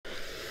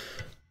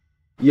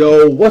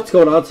Yo, what's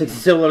going on?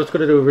 67. Let's go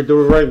to do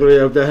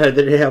regular of the head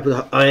that it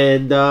happened.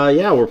 And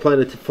yeah, we're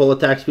playing a full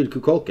attack speed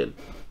KUKULKAN.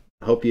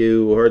 Hope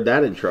you heard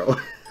that intro.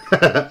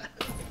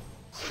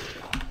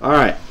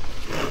 Alright.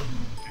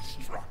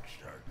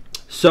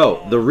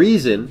 So, the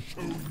reason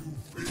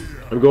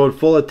I'm going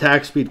full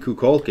attack speed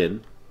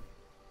KUKULKAN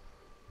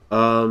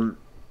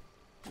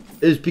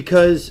is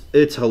because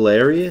it's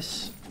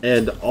hilarious,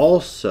 and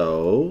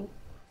also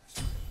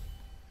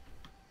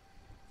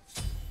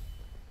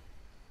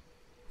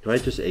do I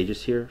just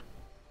Aegis here?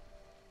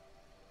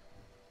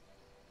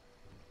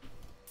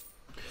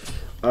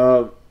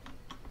 So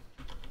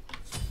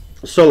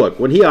look,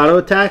 when he auto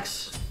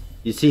attacks,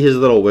 you see his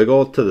little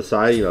wiggle to the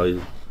side,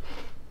 you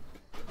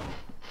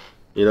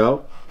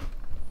know,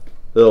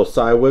 little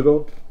side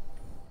wiggle.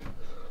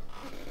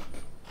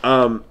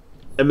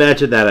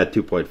 Imagine that at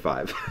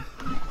 2.5.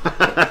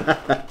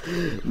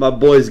 My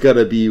boy's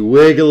gonna be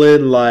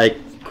wiggling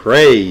like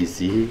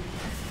crazy.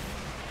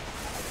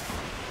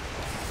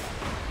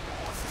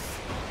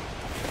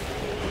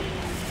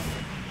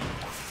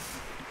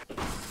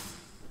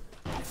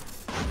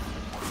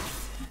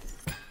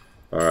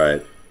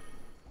 Alright,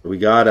 we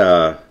got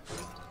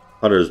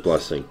Hunter's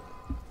Blessing.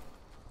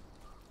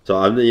 So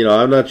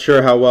I'm not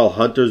sure how well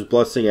Hunter's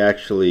Blessing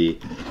actually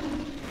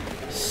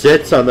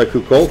sits on the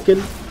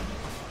KUKULKAN,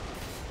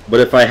 but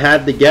if I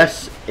had to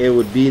guess, it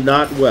would be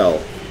not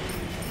well.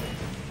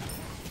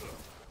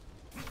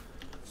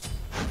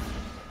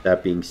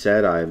 That being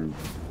said, I'm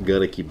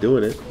gonna keep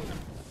doing it.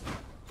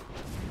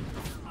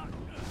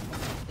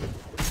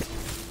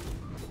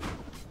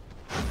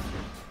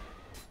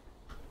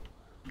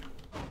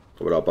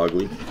 What up,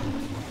 Ugly?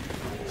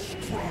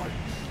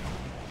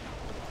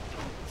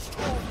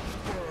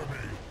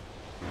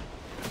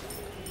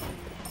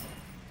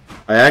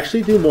 I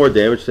actually do more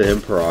damage to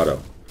him per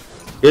auto.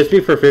 He hits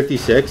me for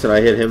 56, and I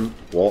hit him.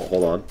 Well,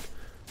 hold on.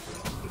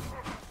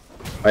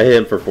 I hit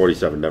him for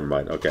 47. Never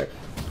mind. Okay.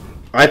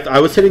 I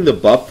was hitting the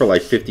buff for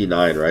like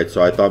 59, right?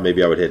 So I thought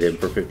maybe I would hit him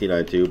for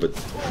 59 too, but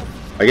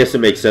I guess it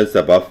makes sense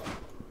that buff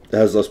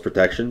has less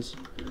protections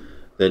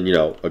than, you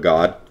know, a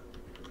god.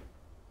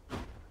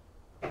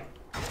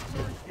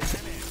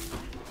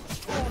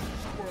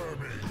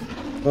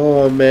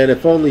 Oh man,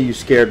 if only you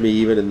scared me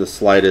even in the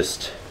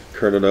slightest,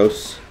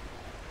 Kernanos.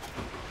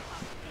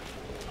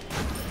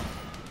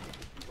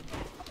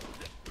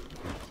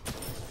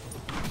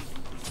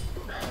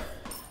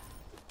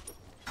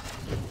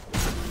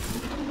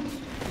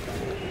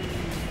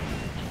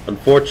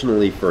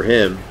 Unfortunately for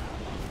him,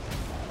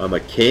 I'm a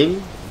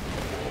king,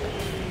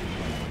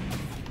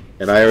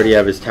 and I already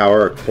have his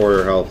tower a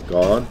quarter health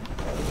gone.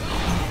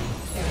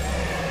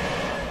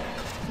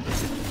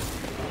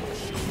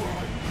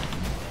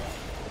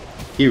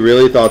 He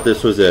really thought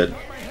this was it.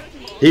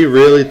 He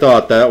really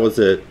thought that was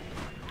it.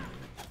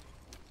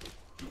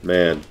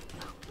 Man.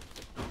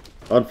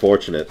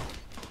 Unfortunate.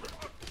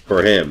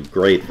 For him.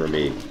 Great for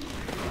me.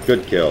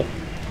 Good kill.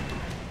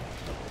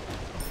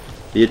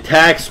 The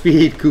attack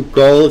speed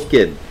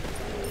KUKULKAN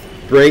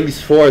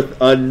brings forth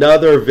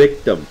another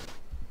victim.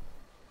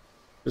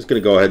 I'm just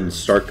going to go ahead and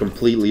start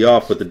completely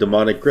off with the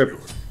demonic grip.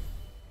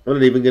 I'm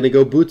not even going to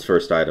go Boots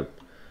first item.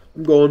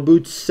 I'm going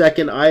Boots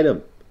second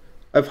item.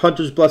 I have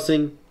Hunter's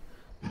Blessing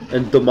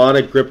and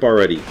demonic grip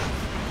already.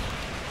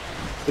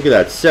 Look at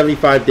that,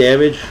 75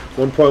 damage,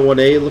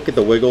 1.18. Look at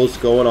the wiggles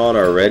going on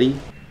already.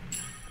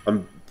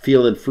 I'm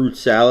feeling fruit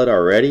salad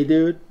already,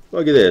 dude.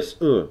 Look at this.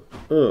 Look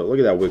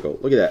at that wiggle.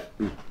 Look at that.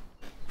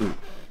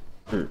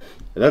 And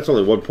that's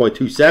only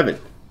 1.27.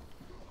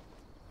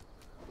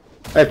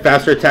 I have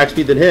faster attack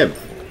speed than him.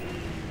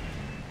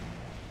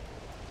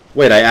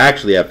 Wait, I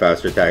actually have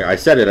faster attack. I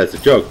said it as a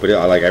joke, but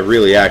I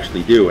really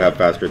actually do have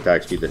faster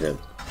attack speed than him.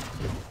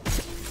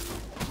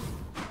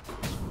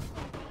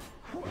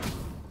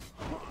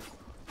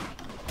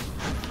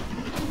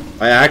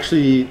 I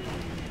actually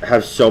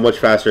have so much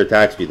faster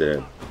attack speed than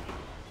him.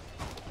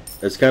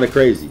 It's kind of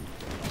crazy.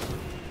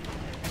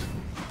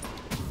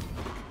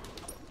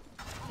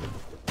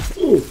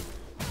 Ooh.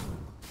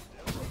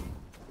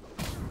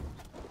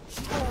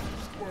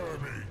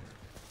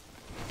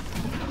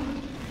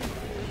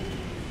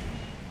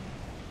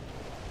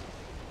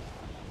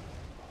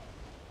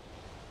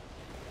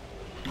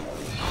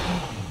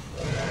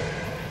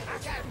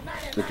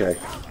 Okay.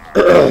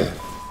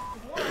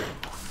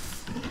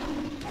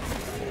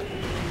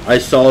 I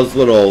saw his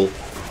little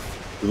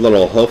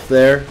hoof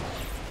there,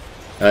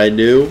 and I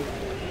knew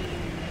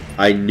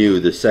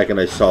the second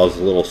I saw his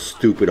little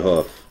stupid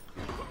hoof,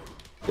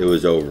 it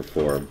was over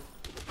for him.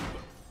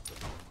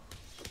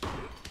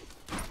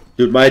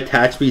 Dude, my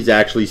attack speed's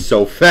actually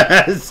so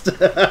fast.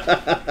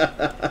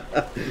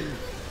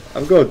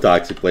 I'm going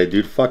Toxic Blade,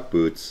 dude. Fuck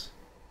Boots.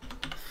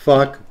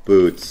 Fuck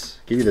Boots.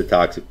 Give me the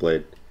Toxic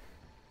Blade.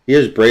 He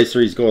has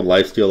Bracer, he's going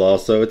Lifesteal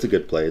also. It's a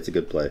good play, it's a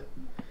good play.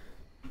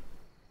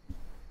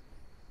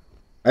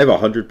 I have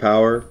 100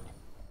 power.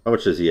 How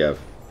much does he have?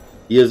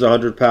 He has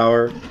 100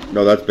 power.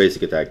 No, that's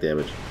basic attack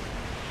damage.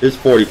 His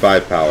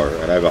 45 power,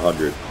 and I have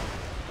 100.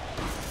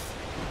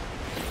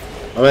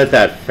 I'm at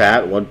that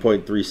fat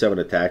 1.37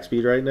 attack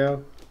speed right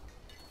now.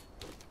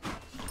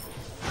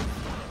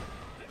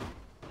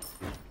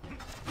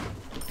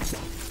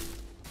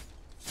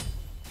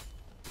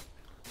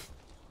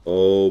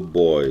 Oh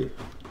boy.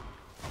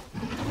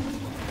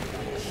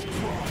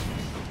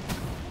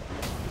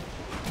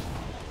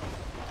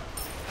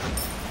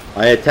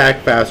 I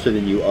attack faster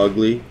than you,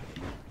 ugly.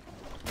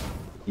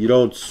 You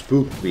don't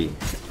spook me.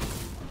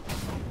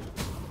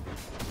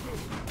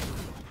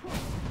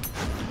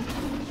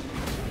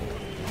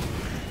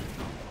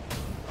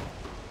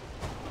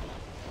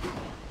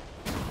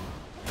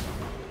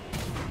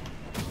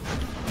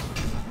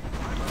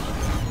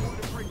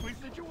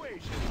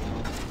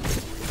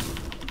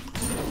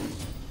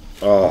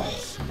 Oh,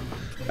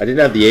 I didn't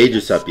have the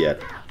Aegis up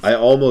yet. I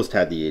almost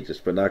had the Aegis,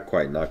 but not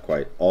quite, not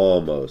quite.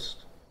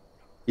 Almost.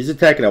 He's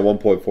attacking at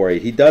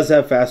 1.48. He does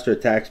have faster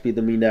attack speed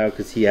than me now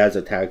because he has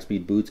attack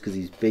speed boots because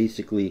he's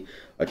basically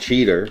a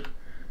cheater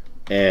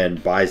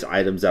and buys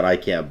items that I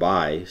can't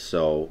buy.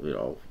 So, you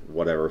know,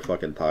 whatever,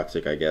 fucking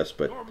toxic, I guess.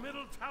 But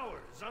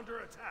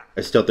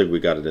I still think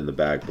we got it in the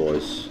bag,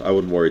 boys. I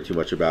wouldn't worry too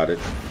much about it.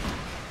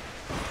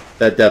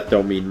 That death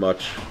don't mean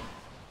much.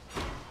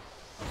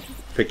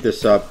 Pick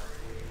this up.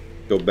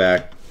 Go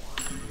back.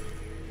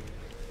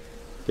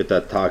 Get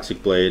that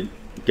toxic blade.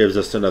 Gives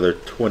us another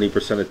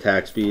 20%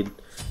 attack speed.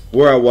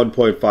 We're at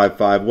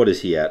 1.55. What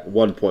is he at?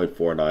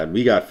 1.49.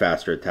 We got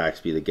faster attack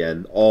speed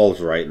again.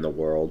 All's right in the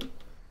world.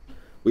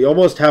 We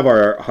almost have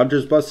our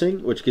Hunter's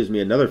Blessing, which gives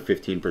me another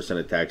 15%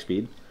 attack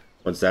speed.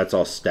 Once that's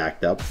all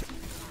stacked up.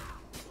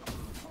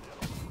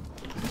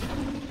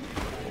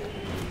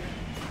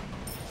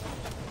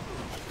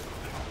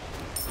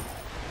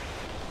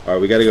 Alright,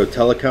 we gotta go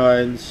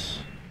Telekines.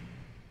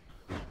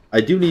 I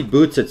do need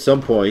boots at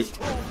some point.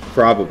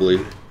 Probably.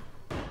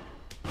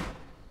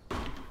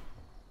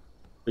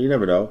 But you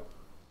never know.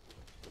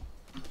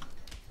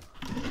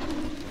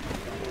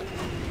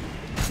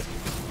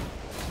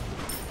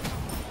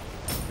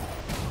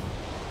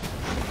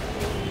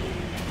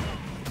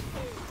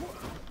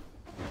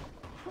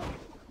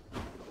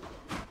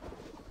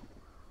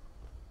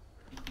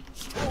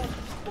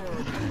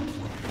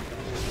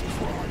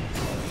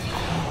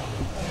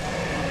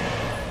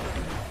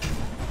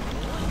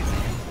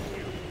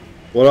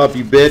 What up,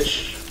 you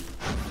bitch?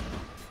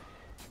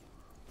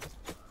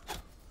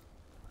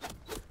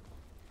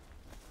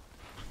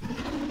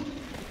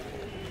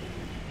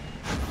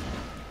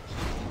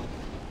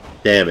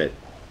 Damn it.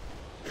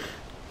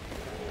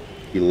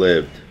 He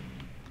lived.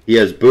 He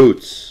has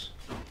boots.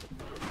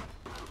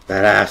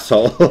 That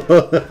asshole.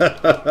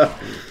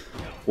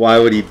 Why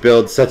would he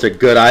build such a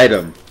good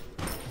item?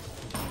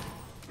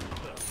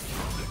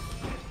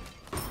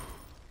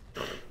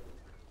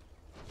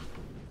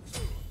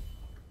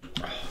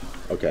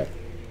 Okay.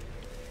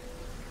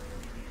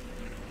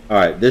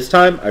 Alright, this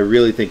time I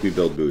really think we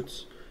build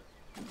boots.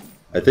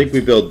 I think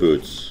we build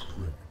boots.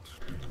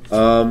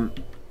 I'm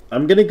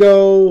gonna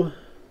go...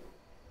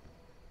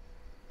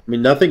 I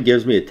mean, nothing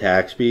gives me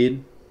attack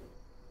speed.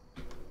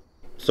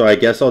 So I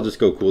guess I'll just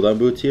go cooldown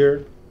boots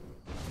here.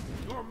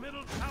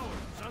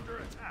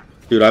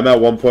 Dude, I'm at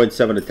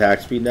 1.7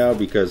 attack speed now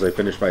because I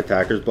finished my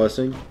attacker's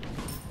blessing.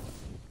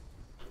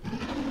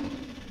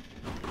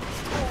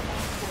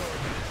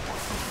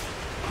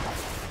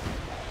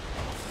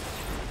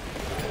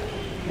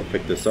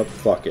 Pick this up.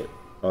 Fuck it.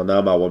 Oh, now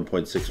I'm at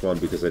 1.61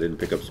 because I didn't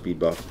pick up speed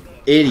buff.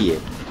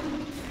 Idiot.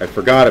 I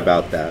forgot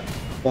about that.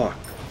 Fuck.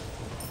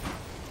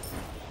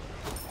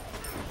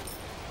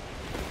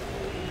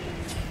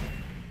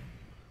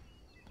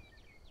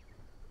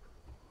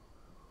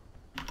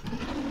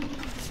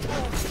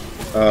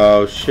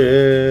 Oh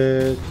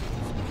shit.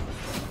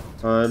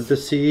 I'm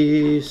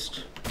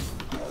deceased.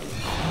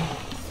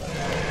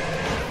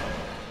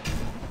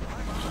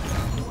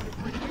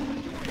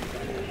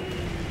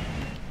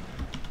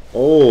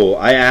 Oh,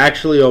 I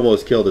actually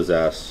almost killed his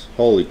ass.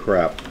 Holy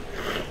crap.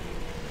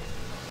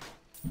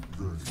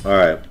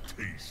 Alright.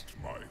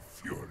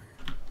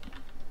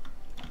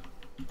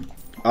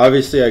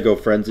 Obviously, I go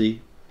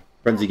Frenzy.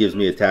 Frenzy gives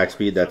me attack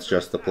speed. That's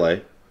just the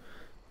play.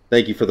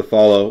 Thank you for the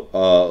follow,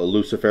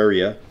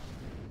 Luciferia.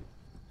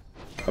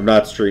 I'm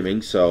not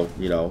streaming, so,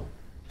 you know,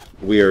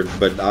 weird.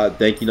 But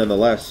thank you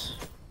nonetheless.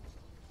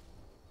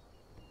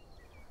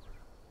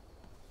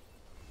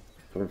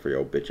 Coming for your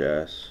old bitch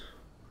ass.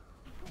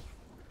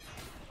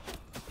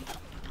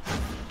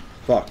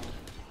 Fuck.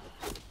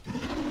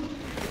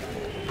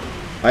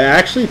 I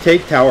actually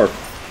take tower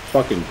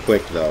fucking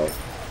quick though.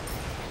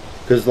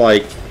 Cause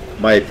like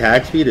my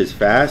attack speed is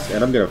fast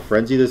and I'm gonna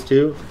frenzy this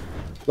too.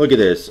 Look at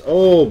this.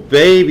 Oh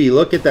baby,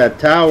 look at that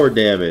tower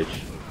damage.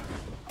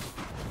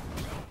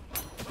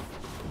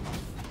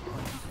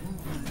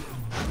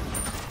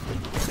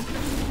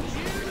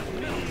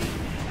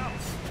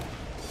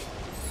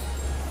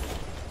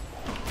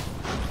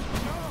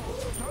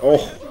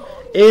 Oh,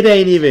 it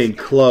ain't even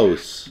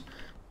close.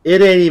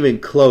 It ain't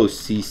even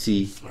close,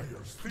 CC.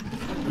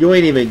 You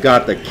ain't even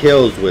got the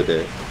kills with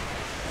it.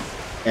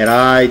 And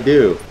I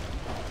do.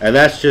 And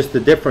that's just the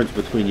difference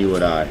between you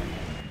and I.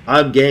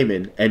 I'm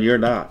gaming, and you're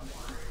not.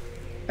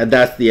 And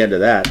that's the end of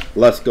that.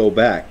 Let's go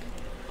back.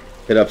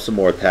 Hit up some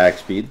more attack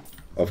speed,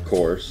 of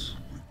course.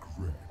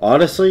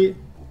 Honestly,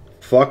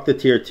 fuck the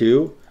tier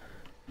 2.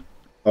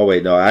 Oh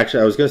wait, no,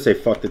 actually I was gonna say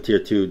fuck the tier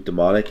 2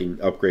 demonic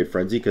and upgrade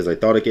frenzy because I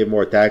thought it gave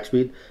more attack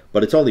speed,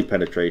 but it's only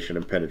penetration,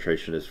 and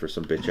penetration is for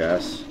some bitch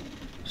ass.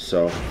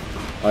 So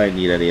I didn't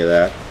need any of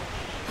that.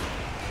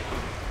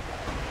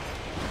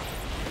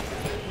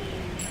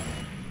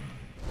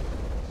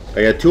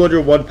 I got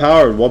 201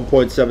 power and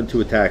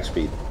 1.72 attack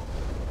speed.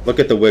 Look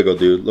at the wiggle,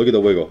 dude. Look at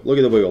the wiggle. Look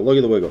at the wiggle. Look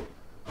at the wiggle.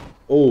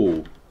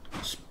 Oh,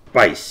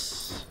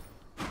 spice.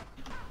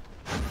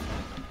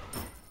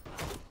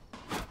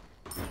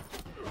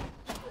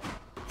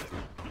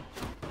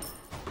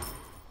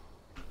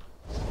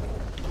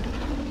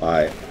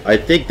 Alright, I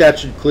think that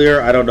should clear.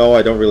 I don't know.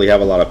 I don't really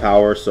have a lot of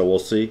power, so we'll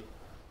see.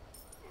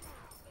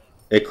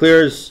 It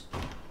clears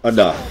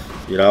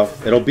enough, you know?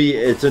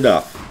 It's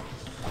enough.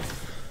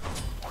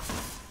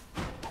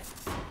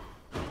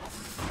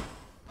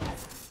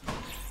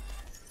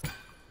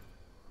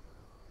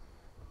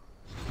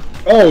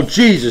 Oh,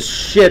 Jesus,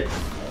 shit.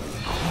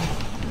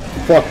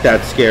 Fuck,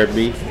 that scared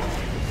me.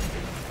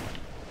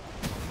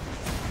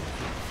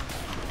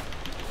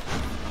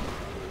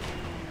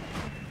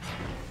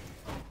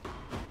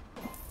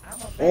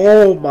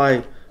 Oh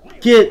my,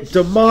 get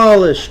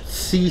demolished,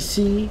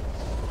 CC.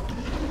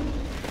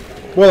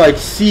 More like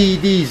see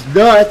these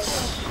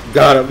nuts.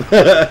 Got him.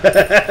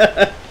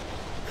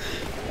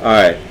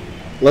 Alright,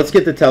 let's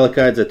get the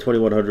Telekines at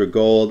 2100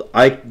 gold.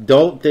 I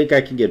don't think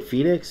I can get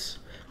Phoenix,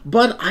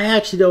 but I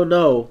actually don't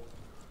know.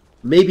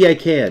 Maybe I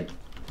can.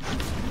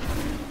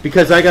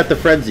 Because I got the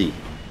Frenzy.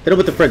 Hit him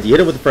with the Frenzy, hit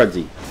him with the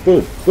Frenzy.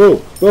 Boom,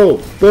 boom,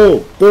 boom,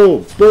 boom,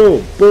 boom,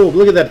 boom, boom.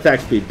 Look at that attack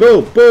speed.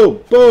 Boom,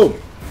 boom,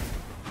 boom.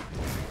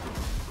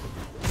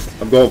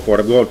 I'm going for it,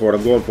 I'm going for it,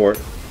 I'm going for it.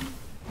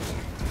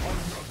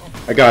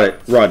 I got it.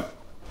 Run.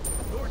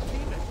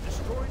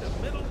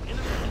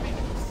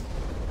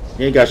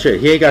 He ain't got shit,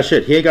 he ain't got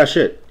shit, he ain't got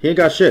shit, he ain't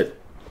got shit.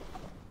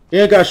 He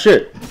ain't got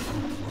shit.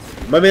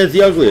 My man's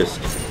the ugliest.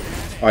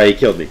 Alright, he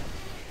killed me.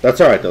 That's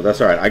alright though, that's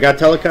alright. I got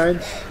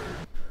Telekines.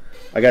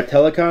 I got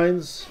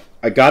Telekines.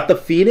 I got the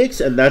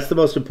Phoenix, and that's the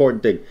most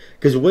important thing.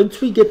 Because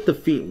once we get the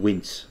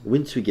Phoenix,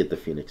 once we get the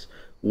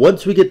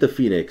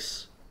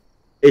Phoenix,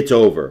 it's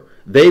over.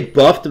 They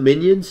buffed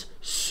minions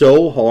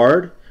so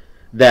hard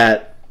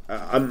that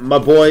my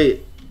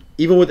boy,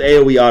 even with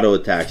AoE auto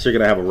attacks, you're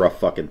going to have a rough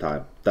fucking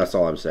time. That's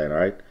all I'm saying,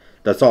 alright?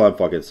 That's all I'm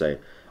fucking saying.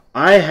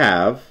 I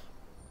have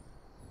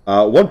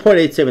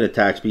 1.87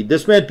 attack speed.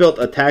 This man built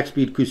attack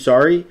speed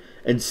Kusari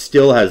and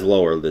still has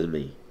lower than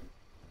me.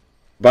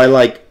 By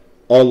like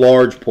a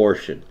large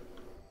portion.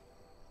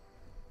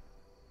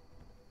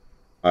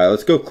 Alright,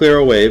 let's go clear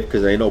a wave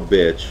because I ain't no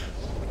bitch.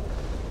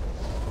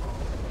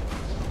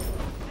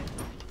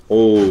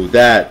 Oh,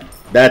 that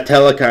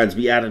Telekines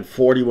be adding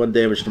 41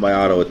 damage to my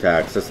auto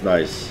attacks. That's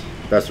nice.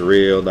 That's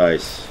real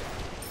nice.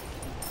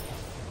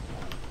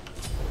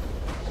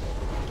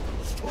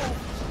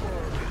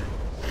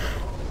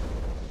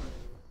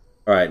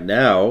 Alright,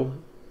 now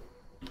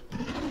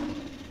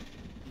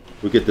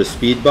we get the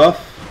speed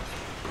buff.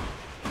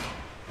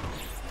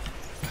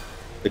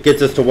 It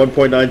gets us to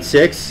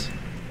 1.96.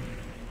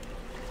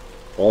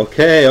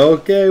 Okay,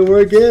 okay,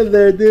 we're getting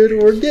there,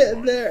 dude. We're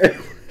getting there.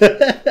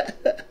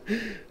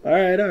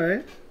 Alright,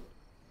 alright.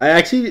 I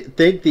actually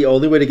think the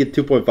only way to get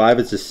 2.5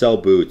 is to sell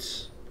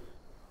boots.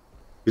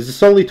 Because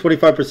it's only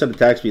 25%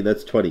 attack speed, and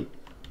that's 20.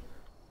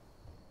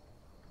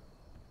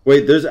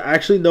 Wait, there's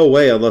actually no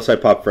way unless I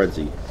pop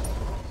Frenzy.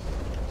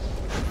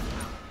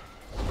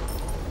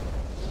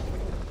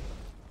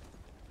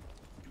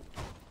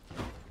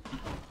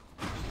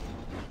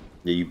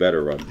 Yeah, you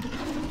better run.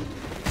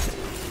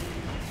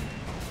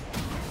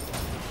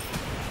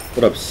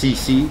 What up,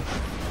 CC?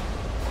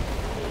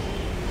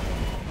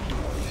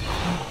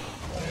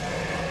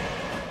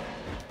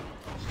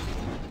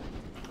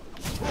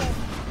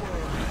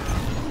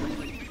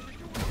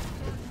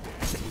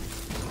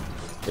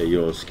 Hey,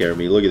 you don't scare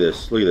me. Look at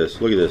this. Look at this.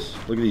 Look at this.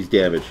 Look at these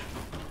damage.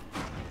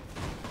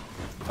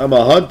 I'm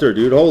a hunter,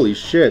 dude. Holy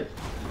shit.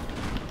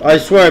 I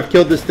swear I've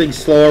killed this thing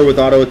slower with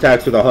auto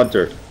attacks with a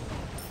hunter.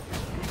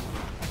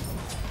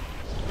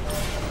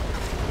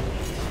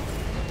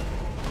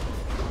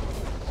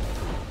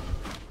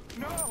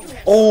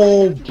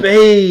 Oh,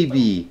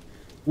 baby.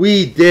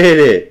 We did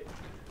it.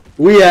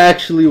 We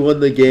actually won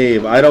the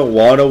game. I don't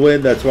want to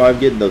win. That's why I'm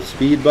getting the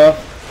speed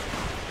buff.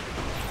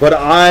 But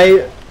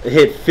I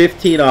hit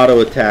 15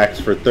 auto attacks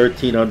for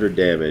 1300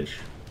 damage.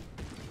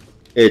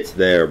 It's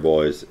there,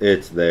 boys.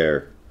 It's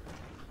there.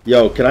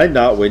 Yo, can I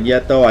not win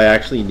yet, though? I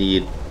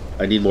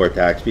need more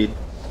attack speed.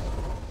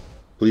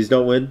 Please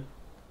don't win.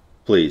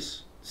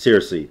 Please.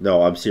 Seriously.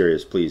 No, I'm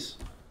serious. Please.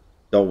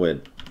 Don't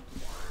win.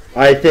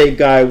 I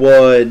think I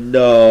won.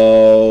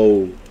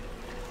 No.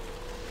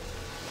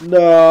 No.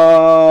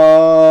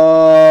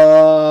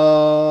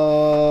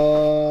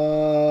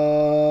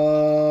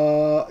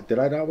 Did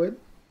I not win?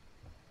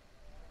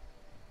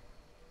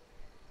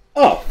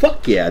 Oh,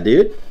 fuck yeah,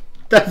 dude.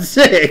 That's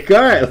sick.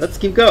 Alright, let's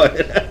keep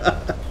going.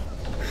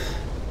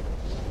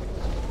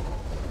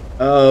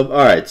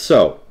 Alright,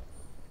 so.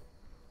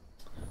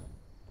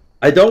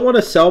 I don't want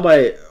to sell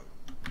my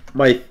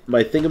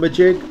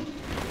thingamajig.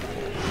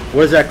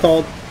 What is that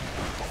called?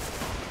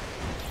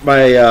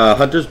 My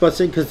Hunter's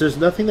Busting? Because there's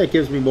nothing that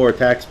gives me more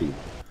attack speed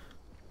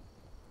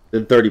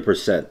than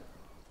 30%.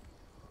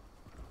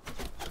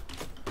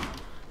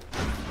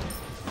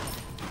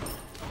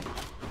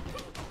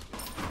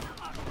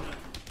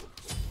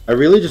 I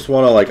really just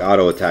want to like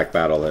auto attack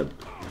battle him.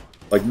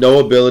 Like no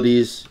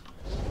abilities,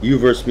 you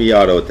versus me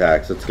auto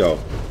attacks. Let's go.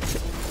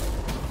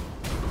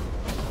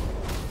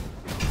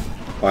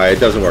 Alright, it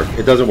doesn't work.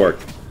 It doesn't work.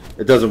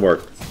 It doesn't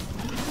work.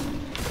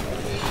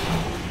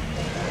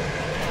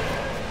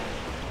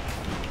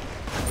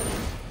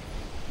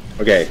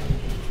 Okay.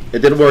 It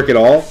didn't work at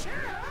all.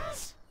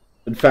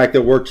 In fact,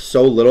 it worked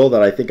so little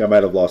that I think I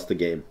might have lost the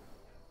game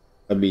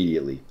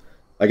immediately.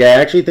 Like I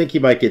actually think he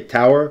might get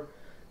Tower,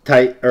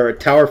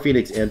 Tower,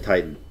 Phoenix, and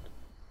Titan.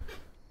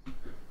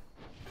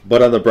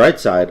 But on the bright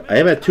side, I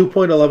am at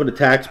 2.11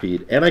 attack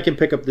speed, and I can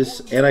pick up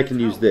this, and I can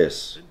use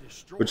this,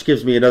 which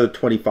gives me another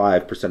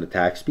 25%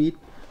 attack speed,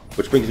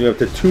 which brings me up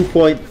to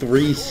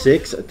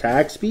 2.36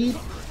 attack speed.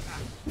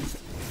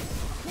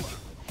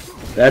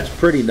 That's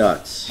pretty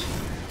nuts.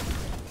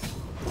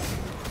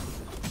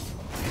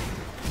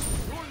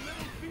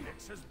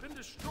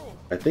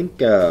 I think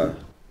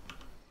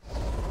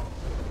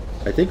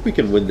we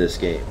can win this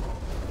game.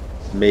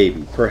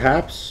 Maybe.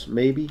 Perhaps.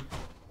 Maybe.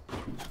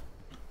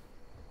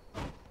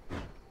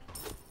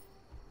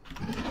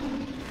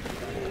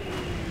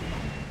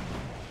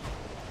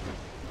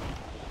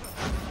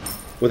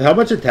 With how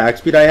much attack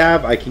speed I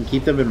have, I can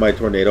keep them in my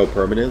tornado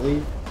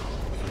permanently.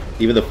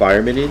 Even the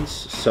fire minions.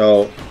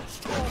 So,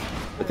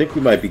 I think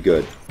we might be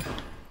good.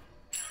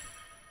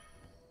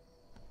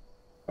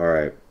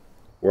 Alright.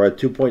 We're at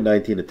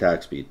 2.19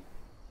 attack speed.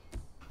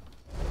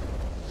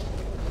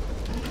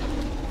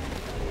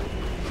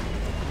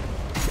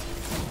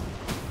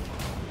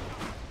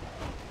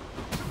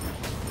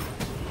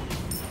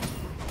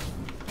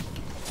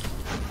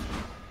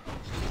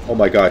 Oh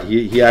my god,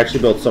 he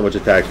actually built so much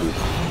attack speed.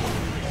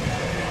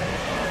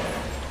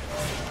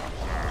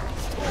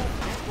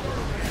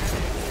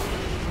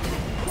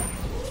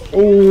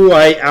 Ooh,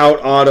 I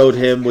out-autoed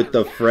him with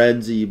the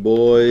frenzy,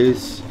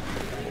 boys.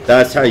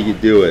 That's how you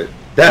do it.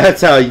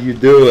 That's how you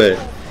do it.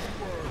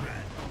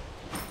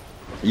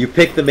 You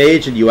pick the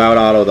mage and you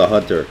out-auto the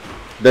hunter.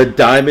 The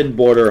diamond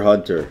border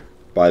hunter,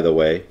 by the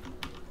way.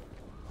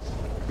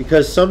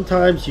 Because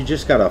sometimes you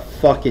just gotta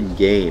fucking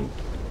game.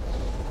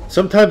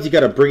 Sometimes you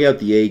gotta bring out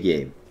the A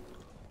game.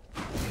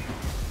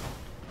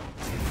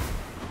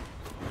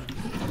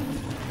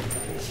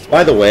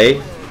 By the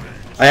way,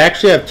 I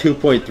actually have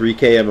 2.3k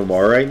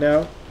MMR right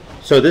now.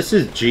 So this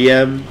is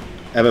GM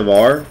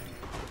MMR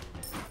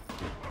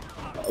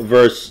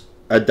versus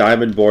a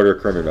diamond border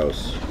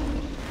Kronos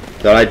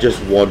that I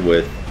just won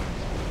with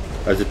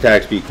as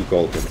attack speed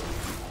KUKULKAN.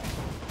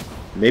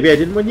 Maybe I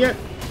didn't win yet?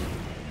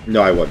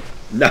 No, I won.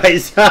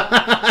 Nice.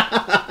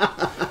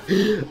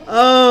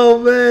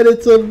 Oh man,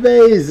 it's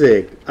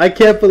amazing. I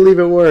can't believe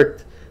it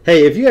worked.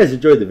 Hey, if you guys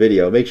enjoyed the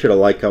video, make sure to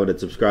like, comment, and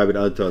subscribe. And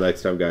until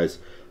next time, guys,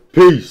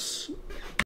 peace.